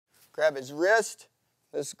grab his wrist,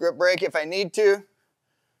 this grip break if I need to.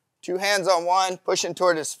 2 hands on one, pushing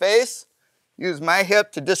toward his face. Use my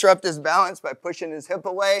hip to disrupt his balance by pushing his hip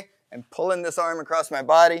away and pulling this arm across my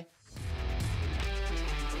body.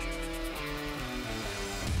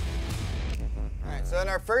 All right, so in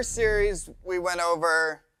our first series, we went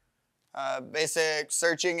over basic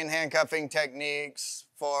searching and handcuffing techniques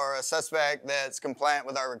for a suspect that's compliant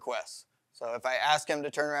with our requests. So if I ask him to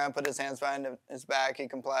turn around, put his hands behind his back, he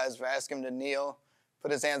complies. If I ask him to kneel, put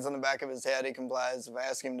his hands on the back of his head, he complies. If I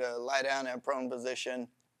ask him to lie down in a prone position,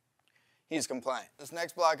 he's compliant. This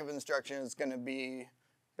next block of instruction is going to be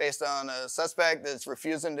based on a suspect that's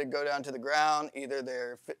refusing to go down to the ground. Either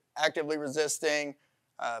they're actively resisting,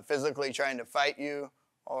 physically trying to fight you,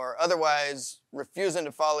 or otherwise refusing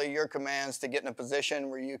to follow your commands to get in a position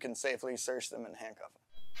where you can safely search them and handcuff them.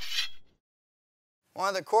 One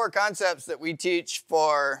of the core concepts that we teach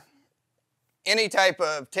for any type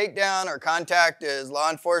of takedown or contact as law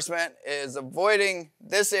enforcement is avoiding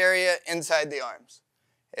this area inside the arms.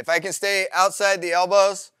 If I can stay outside the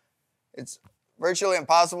elbows, it's virtually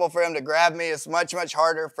impossible for him to grab me. It's much, much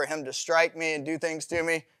harder for him to strike me and do things to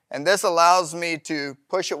me. And this allows me to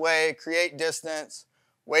push away, create distance,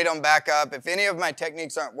 wait on back up. If any of my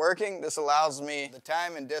techniques aren't working, this allows me the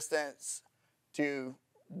time and distance to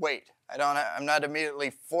wait. I'm not immediately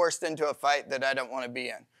forced into a fight that I don't want to be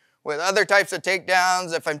in. With other types of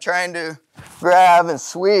takedowns, if I'm trying to grab and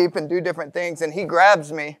sweep and do different things and he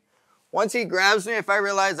grabs me, once he grabs me, if I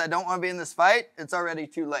realize I don't want to be in this fight, it's already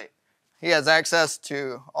too late. He has access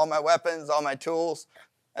to all my weapons, all my tools.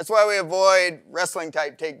 That's why we avoid wrestling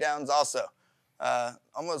type takedowns also.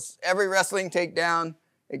 Almost every wrestling takedown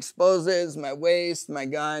exposes my waist, my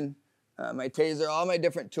gun, my taser, all my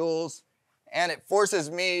different tools, and it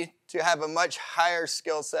forces me to have a much higher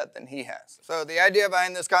skill set than he has. So the idea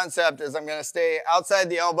behind this concept is I'm going to stay outside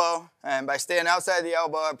the elbow, and by staying outside the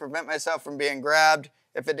elbow, I prevent myself from being grabbed.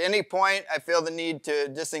 If at any point I feel the need to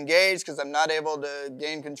disengage because I'm not able to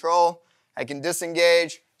gain control, I can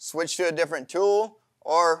disengage, switch to a different tool,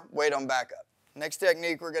 or wait on backup. Next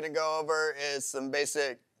technique we're going to go over is some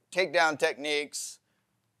basic takedown techniques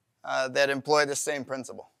that employ the same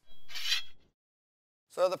principle.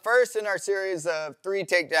 So the first in our series of 3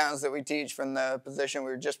 takedowns that we teach from the position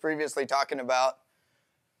we were just previously talking about.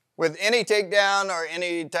 With any takedown or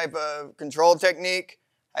any type of control technique,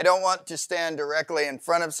 I don't want to stand directly in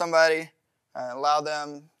front of somebody. Allow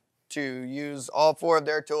them to use all 4 of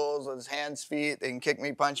their tools with hands, feet. They can kick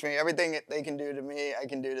me, punch me. Everything that they can do to me, I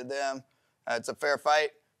can do to them. It's a fair fight.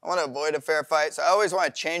 I want to avoid a fair fight, so I always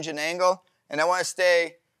want to change an angle, and I want to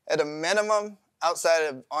stay at a minimum outside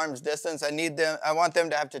of arm's distance. I want them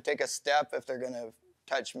to have to take a step if they're going to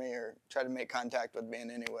touch me or try to make contact with me in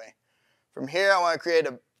any way. From here, I want to create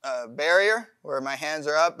a barrier where my hands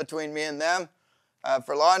are up between me and them.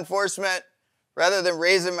 For law enforcement, rather than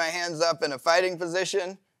raising my hands up in a fighting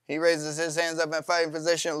position, he raises his hands up in a fighting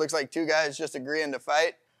position. It looks like 2 guys just agreeing to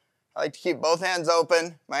fight. I like to keep both hands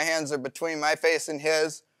open. My hands are between my face and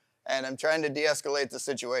his, and I'm trying to de-escalate the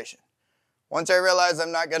situation. Once I realize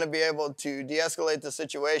I'm not going to be able to de-escalate the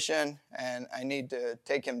situation and I need to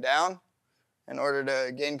take him down in order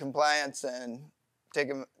to gain compliance and take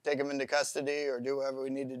him into custody or do whatever we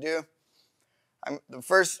need to do,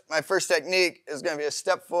 my first technique is going to be a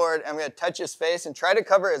step forward. I'm going to touch his face and try to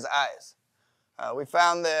cover his eyes. We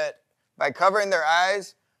found that by covering their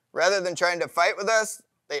eyes, rather than trying to fight with us,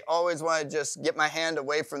 they always want to just get my hand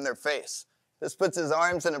away from their face. This puts his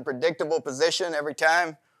arms in a predictable position every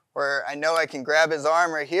time, where I know I can grab his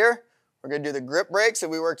arm right here. We're going to do the grip breaks that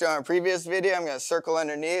we worked on in a previous video. I'm going to circle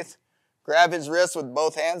underneath, grab his wrist with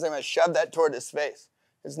both hands. I'm going to shove that toward his face.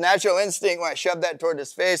 His natural instinct when I shove that toward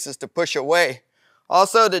his face is to push away.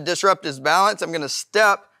 Also, to disrupt his balance, I'm going to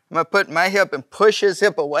step. I'm going to put my hip and push his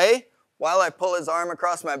hip away while I pull his arm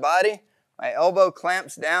across my body. My elbow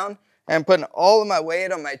clamps down, and I'm putting all of my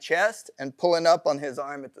weight on my chest and pulling up on his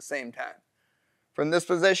arm at the same time. From this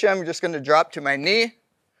position, I'm just going to drop to my knee.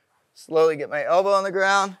 Slowly get my elbow on the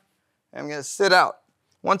ground, and I'm going to sit out.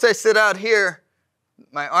 Once I sit out here,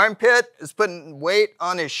 my armpit is putting weight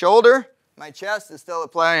on his shoulder. My chest is still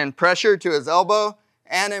applying pressure to his elbow,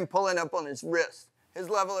 and I'm pulling up on his wrist. His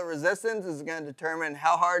level of resistance is going to determine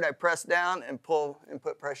how hard I press down and pull and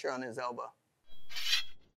put pressure on his elbow.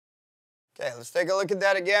 Okay, let's take a look at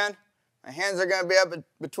that again. My hands are going to be up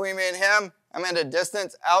between me and him. I'm at a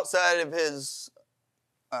distance outside of his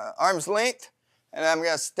arm's length. And I'm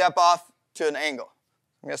going to step off to an angle.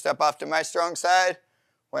 I'm going to step off to my strong side.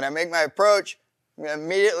 When I make my approach, I'm going to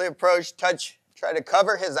immediately approach, touch, try to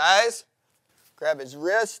cover his eyes, grab his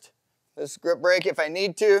wrist, this grip break if I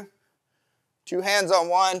need to. 2 hands on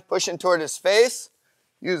one, pushing toward his face.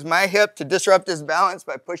 Use my hip to disrupt his balance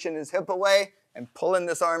by pushing his hip away and pulling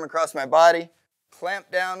this arm across my body.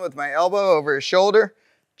 Clamp down with my elbow over his shoulder,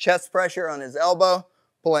 chest pressure on his elbow,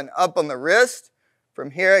 pulling up on the wrist.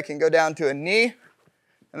 From here, I can go down to a knee,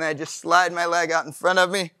 and then I just slide my leg out in front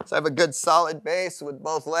of me so I have a good solid base with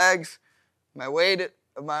both legs. My weight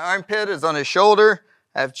of my armpit is on his shoulder.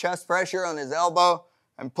 I have chest pressure on his elbow.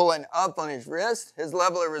 I'm pulling up on his wrist. His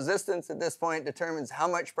level of resistance at this point determines how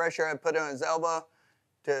much pressure I put on his elbow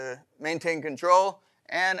to maintain control.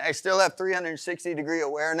 And I still have 360-degree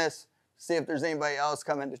awareness to see if there's anybody else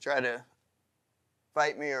coming to try to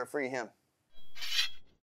fight me or free him.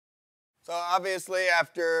 So obviously,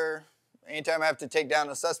 anytime I have to take down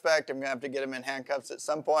a suspect, I'm going to have to get him in handcuffs at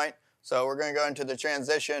some point. So we're going to go into the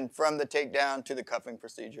transition from the takedown to the cuffing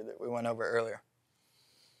procedure that we went over earlier.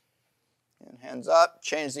 And hands up,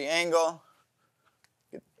 change the angle,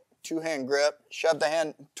 get 2-hand grip, shove the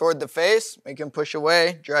hand toward the face, make him push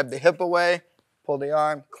away, drive the hip away, pull the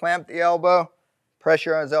arm, clamp the elbow,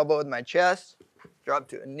 pressure on his elbow with my chest, drop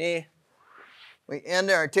to a knee. We end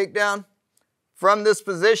our takedown. From this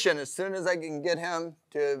position, as soon as I can get him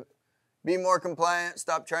to be more compliant,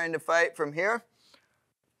 stop trying to fight from here,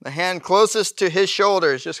 the hand closest to his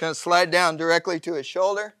shoulder is just going to slide down directly to his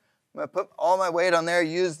shoulder. I'm going to put all my weight on there,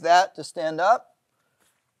 use that to stand up,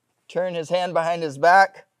 turn his hand behind his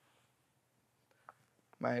back.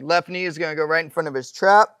 My left knee is going to go right in front of his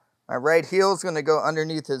trap. My right heel is going to go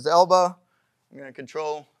underneath his elbow. I'm going to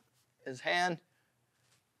control his hand.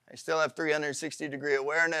 I still have 360-degree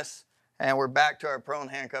awareness, and we're back to our prone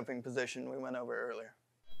handcuffing position we went over earlier.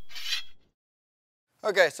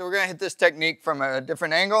 Okay, so we're going to hit this technique from a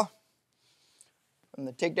different angle. From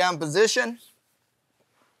the takedown position.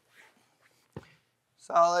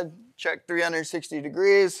 Solid, check 360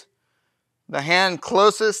 degrees. The hand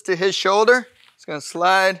closest to his shoulder is going to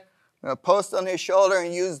slide. I'm going to post on his shoulder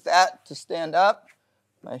and use that to stand up.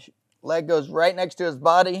 My leg goes right next to his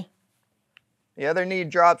body. The other knee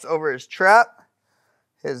drops over his trap.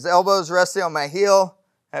 His elbow's resting on my heel.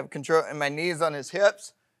 I have control, and my knees on his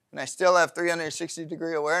hips. And I still have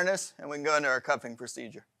 360-degree awareness, and we can go into our cuffing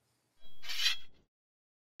procedure.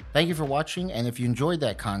 Thank you for watching, and if you enjoyed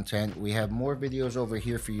that content, we have more videos over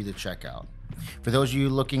here for you to check out. For those of you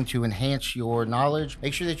looking to enhance your knowledge,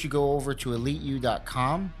 make sure that you go over to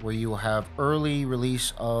eliteu.com, where you will have early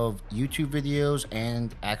release of YouTube videos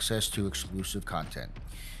and access to exclusive content.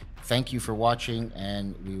 Thank you for watching,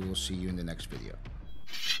 and we will see you in the next video.